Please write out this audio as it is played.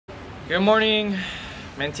Good morning,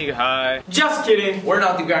 Manteca High. Just kidding! We're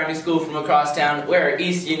not the grimy school from across town, we're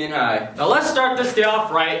East Union High. Now let's start this day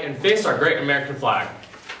off right and face our great American flag.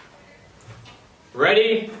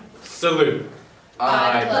 Ready? Salute.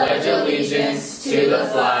 I pledge allegiance to the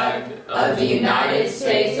flag of the United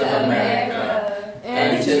States of America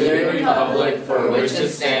and to the republic for which it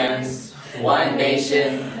stands, one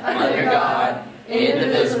nation, under God,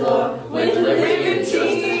 indivisible, with liberty and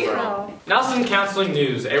justice for all. Now some counseling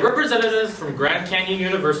news. A representative from Grand Canyon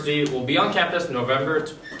University will be on campus November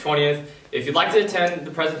 20th. If you'd like to attend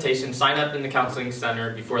the presentation, sign up in the Counseling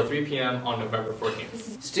Center before 3 p.m. on November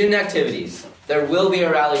 14th. Student activities. There will be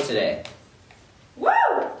a rally today. Woo!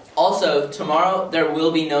 Also, tomorrow there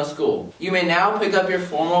will be no school. You may now pick up your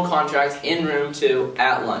formal contracts in room 2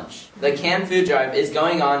 at lunch. The canned food drive is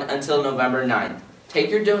going on until November 9th. Take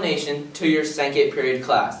your donation to your second period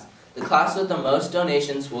class. The class with the most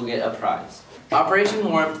donations will get a prize. Operation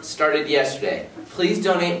Warmth started yesterday. Please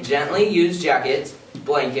donate gently used jackets,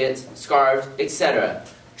 blankets, scarves, etc.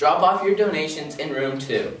 Drop off your donations in room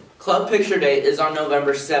 2. Club picture day is on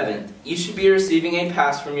November 7th. You should be receiving a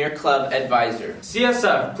pass from your club advisor.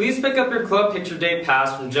 CSF, please pick up your club picture day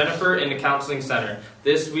pass from Jennifer in the Counseling Center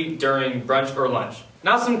this week during brunch or lunch.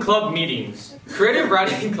 Now some club meetings. Creative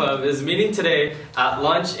Writing Club is meeting today at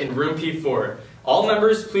lunch in room P4. All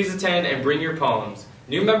members please attend and bring your poems.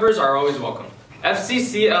 New members are always welcome.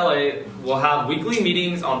 FCCLA will have weekly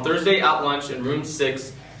meetings on Thursday at lunch in room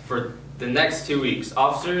 6 for the next 2 weeks.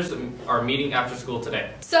 Officers are meeting after school today.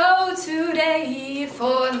 So today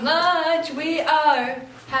for lunch we are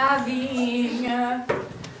having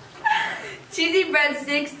cheesy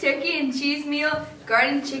breadsticks, turkey and cheese meal,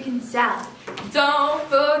 garden chicken salad. Don't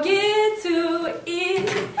forget to eat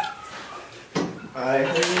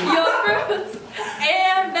your fruits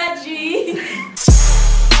and veggies.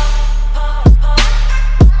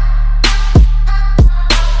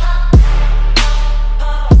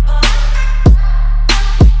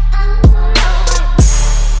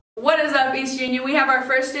 What is up, East Union? We have our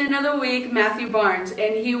first student of the week, Matthew Barnes,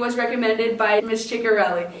 and he was recommended by Miss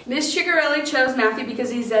Ciccarelli. Miss Ciccarelli chose Matthew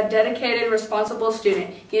because he's a dedicated, responsible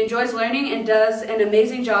student. He enjoys learning and does an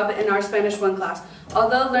amazing job in our Spanish 1 class.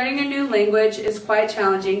 Although learning a new language is quite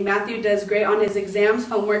challenging, Matthew does great on his exams,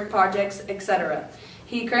 homework, projects, etc.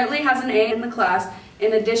 He currently has an A in the class.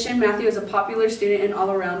 In addition, Matthew is a popular student and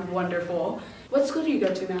all around wonderful. What school do you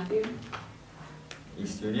go to, Matthew?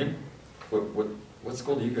 East Union? What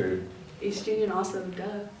school do you go to? East Union also, duh.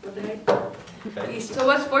 What the heck? Okay. East. So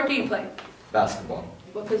what sport do you play? Basketball.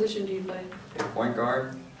 What position do you play? Point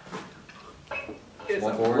guard.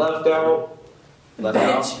 Small forward. Left out. Left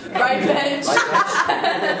out. Right bench. Right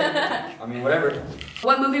bench. I mean, whatever.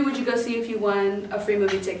 What movie would you go see if you won a free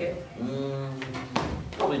movie ticket?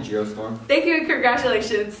 Probably Geostorm. Thank you and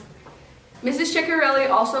congratulations. Mrs.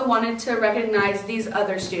 Ciccarelli also wanted to recognize these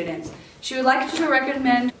other students. She would like to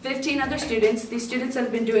recommend 15 other students. These students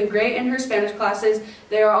have been doing great in her Spanish classes.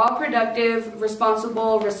 They are all productive,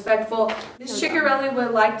 responsible, respectful. Ms. Ciccarelli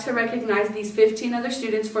would like to recognize these 15 other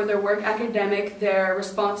students for their work academic, their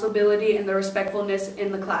responsibility, and their respectfulness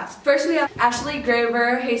in the class. First, we have Ashley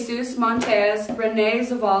Graber, Jesus Montez, Renee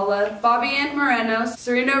Zavala, Fabian Moreno,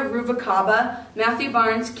 Serena Ruvalcaba, Matthew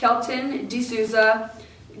Barnes, Kelton D'Souza,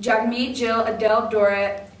 Jagmeet Jill, Adele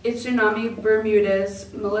Doret, Itsunami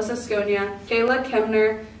Bermudez, Melissa Sconia, Kayla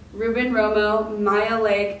Kemner, Ruben Romo, Maya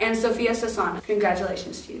Lake, and Sophia Sasana.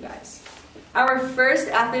 Congratulations to you guys. Our first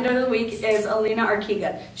athlete of the week is Alina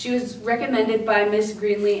Arquiga. She was recommended by Miss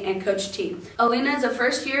Greenlee and Coach T. Alina is a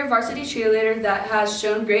first-year varsity cheerleader that has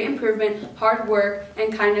shown great improvement, hard work,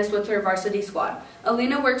 and kindness with her varsity squad.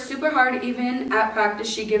 Alina works super hard. Even at practice,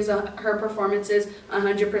 she gives her performances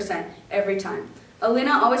 100% every time.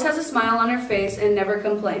 Alina always has a smile on her face and never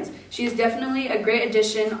complains. She is definitely a great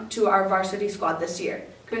addition to our varsity squad this year.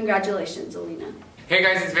 Congratulations, Alina. Hey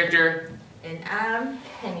guys, it's Victor. And I'm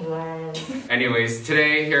Pennywise. Anyways,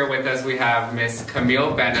 today here with us we have Miss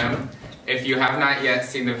Camille Benham. If you have not yet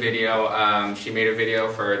seen the video, she made a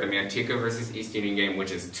video for the Manteca versus East Union game,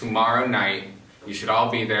 which is tomorrow night. You should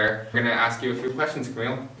all be there. We're gonna ask you a few questions,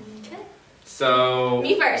 Camille. Okay. So...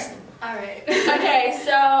 Me first. Alright. Okay,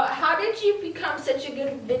 so how did you become such a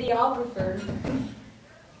good videographer?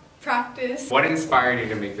 Practice. what inspired you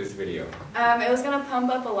to make this video? It was going to pump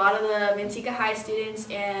up a lot of the Manteca High students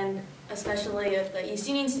and especially the East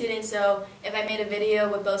Union students, so if I made a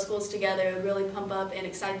video with both schools together, it would really pump up and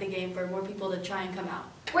excite the game for more people to try and come out.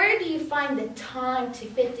 Where do you find the time to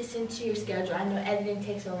fit this into your schedule? I know editing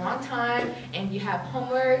takes a long time, and you have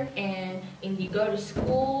homework, and you go to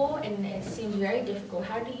school, and it seems very difficult.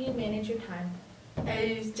 How do you manage your time?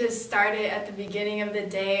 I just start it at the beginning of the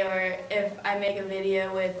day, or if I make a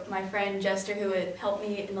video with my friend Jester, who would help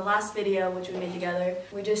me in the last video, which we made together.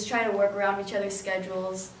 We just try to work around each other's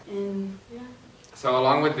schedules, and yeah. So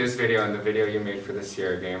along with this video and the video you made for the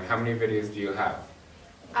Sierra game, how many videos do you have?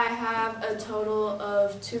 I have a total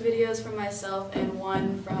of 2 videos from myself and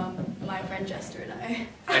 1 from my friend Jester and I.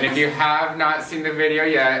 And if you have not seen the video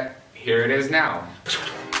yet, here it is now.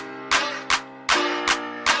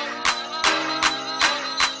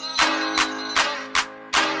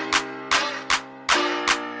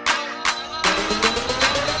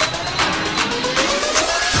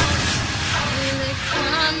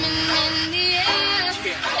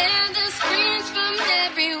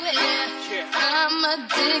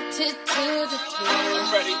 Addicted to the thrill.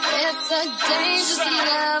 It's a dangerous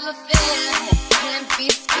love affair. Can't be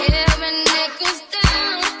scared when it goes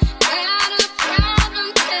down. Got a problem?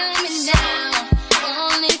 Tell me now.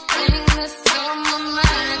 Only thing that's on my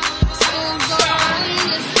mind is who's gonna run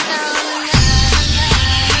this town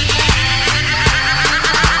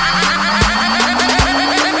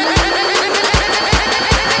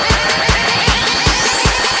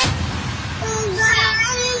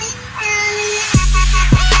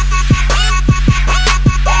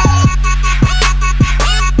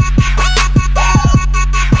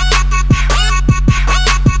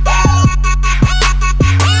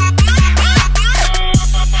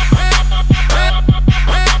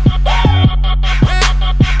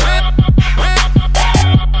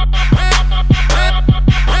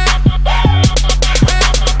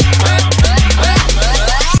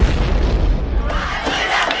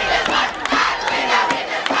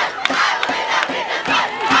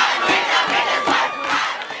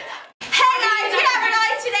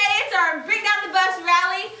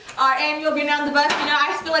annual Bring Down the Bus. You know, I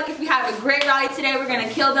just feel like if we have a great rally today, we're going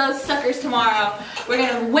to kill those suckers tomorrow. We're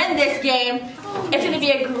going to win this game. It's going to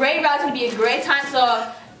be a great rally. It's going to be a great time.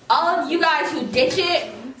 So all of you guys who ditch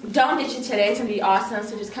it, don't ditch it today. It's going to be awesome.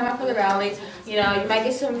 So just come out for the rally. You know, you might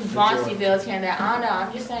get some bouncy bills here and there. I don't know.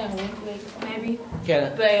 I'm just saying, maybe.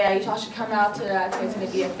 Yeah. But yeah, you all should come out to that. It's going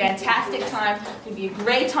to be a fantastic time. It's going to be a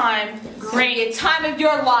great time. Great time of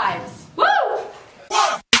your lives.